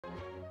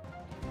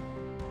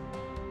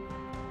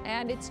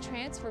And it's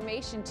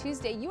Transformation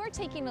Tuesday. You are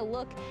taking a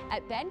look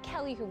at Ben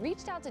Kelly, who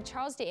reached out to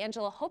Charles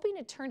D'Angelo hoping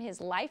to turn his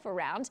life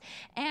around.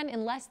 And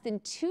in less than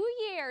 2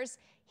 years,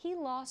 he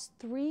lost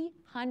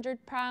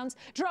 300 pounds.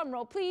 Drum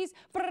roll, please.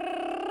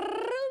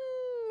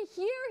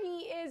 Here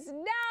he is now,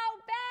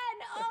 Ben.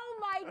 Oh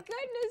my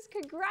goodness,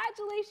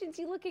 congratulations.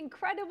 You look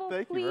incredible.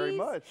 Thank you very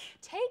much.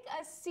 Take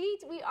a seat.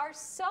 We are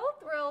so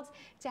thrilled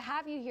to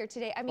have you here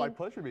today. I mean, my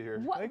pleasure to be here.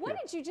 What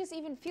did you just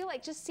even feel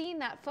like just seeing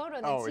that photo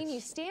and then seeing you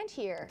stand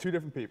here? Two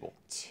different people.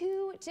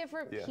 Two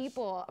different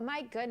people.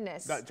 My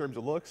goodness. Not in terms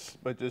of looks,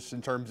 but just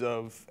in terms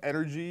of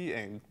energy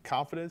and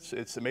confidence.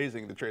 It's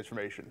amazing, the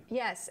transformation.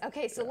 Yes.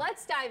 Okay, so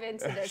let's dive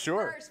into this.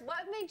 Sure. First, what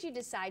made you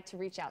decide to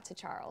reach out to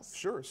Charles?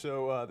 Sure.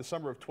 So the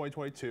summer of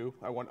 2022,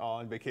 I went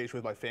on vacation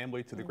with my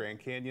family to the Grand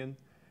Canyon,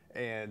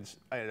 and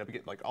I ended up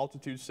getting like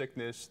altitude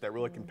sickness that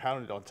really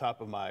compounded on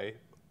top of my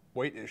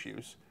weight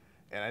issues.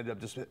 And I ended up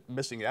just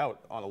missing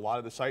out on a lot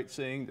of the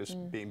sightseeing,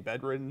 just being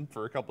bedridden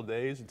for a couple of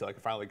days until I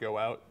could finally go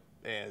out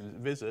and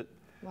visit.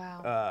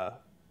 Wow.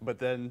 But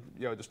then,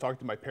 just talking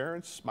to my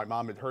parents, my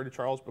mom had heard of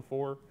Charles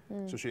before,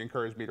 so she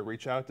encouraged me to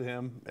reach out to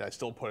him, and I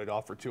still put it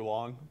off for too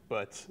long.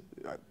 But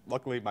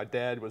luckily, my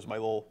dad was my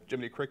little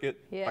Jiminy Cricket,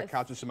 my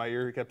conscience in my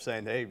ear. He kept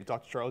saying, hey, have you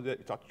talked to Charles yet?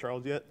 You talked to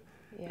Charles yet?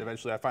 Yeah. And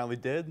eventually, I finally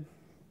did,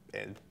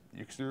 and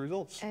you can see the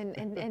results.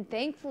 And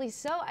thankfully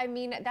so. I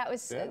mean, that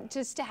was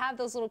just to have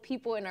those little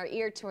people in our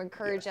ear to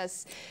encourage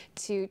us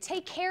to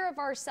take care of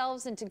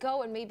ourselves and to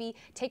go and maybe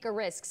take a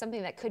risk,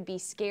 something that could be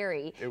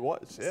scary. It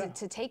was,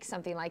 to take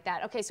something like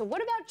that. Okay, so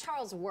what about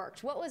Charles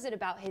worked? What was it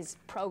about his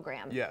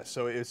program? Yeah,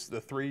 so it's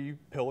the 3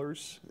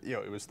 pillars.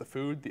 It was the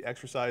food, the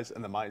exercise,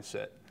 and the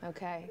mindset.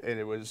 Okay. And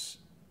it was,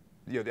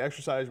 the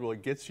exercise really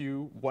gets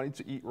you wanting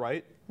to eat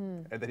right,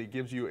 and then he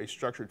gives you a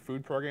structured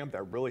food program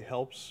that really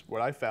helps.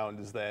 What I found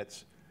is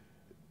that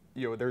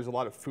there's a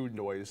lot of food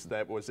noise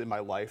that was in my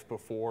life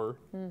before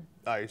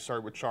I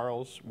started with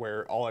Charles,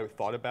 where all I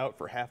thought about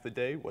for half the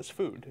day was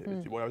food.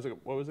 What was I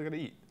going to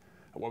eat?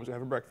 What was I going to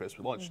have for breakfast,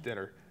 for lunch,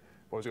 dinner?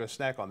 What was I going to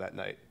snack on that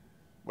night?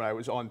 When I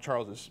was on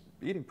Charles's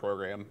eating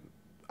program,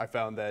 I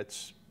found that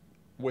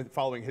with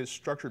following his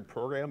structured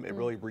program, it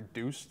really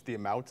reduced the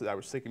amount that I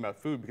was thinking about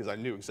food, because I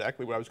knew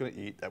exactly what I was going to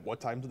eat at what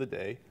times of the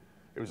day.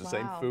 It was the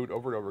same food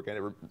over and over again.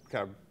 It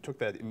kind of took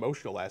that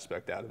emotional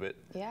aspect out of it,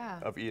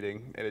 of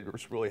eating, and it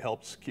just really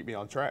helps keep me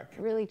on track.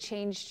 It really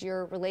changed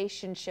your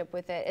relationship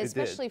with it,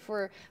 especially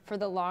for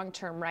the long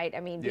term, right? I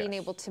mean, being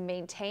able to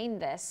maintain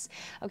this.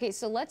 Okay,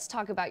 so let's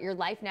talk about your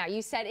life now.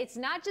 You said it's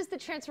not just the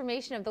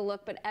transformation of the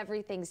look, but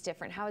everything's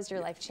different. How has your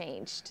life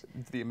changed?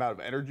 The amount of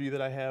energy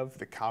that I have,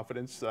 the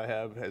confidence that I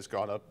have has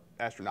gone up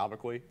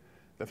astronomically.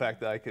 The fact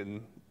that I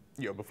can,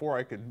 before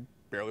I could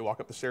barely walk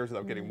up the stairs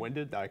without getting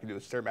winded. Now I can do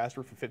the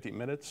Stairmaster for 15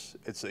 minutes.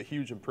 It's a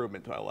huge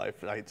improvement to my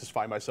life. And I just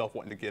find myself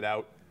wanting to get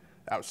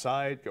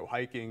outside, go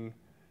hiking,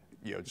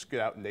 just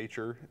get out in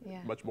nature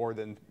much more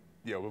than,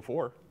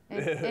 before.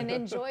 And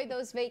enjoy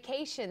those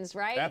vacations,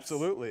 right?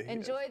 Absolutely.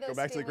 Enjoy those. Go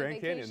back to the Grand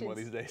vacations. Canyon one of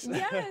these days.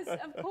 Yes,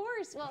 of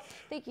course. Well,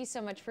 thank you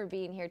so much for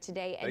being here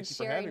today and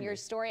sharing your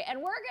story. And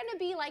we're going to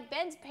be like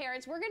Ben's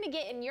parents. We're going to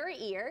get in your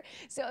ear.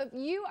 So if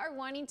you are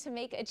wanting to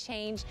make a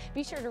change,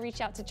 be sure to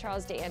reach out to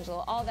Charles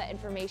D'Angelo. All that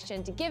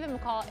information to give him a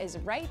call is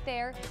right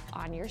there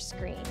on your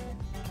screen.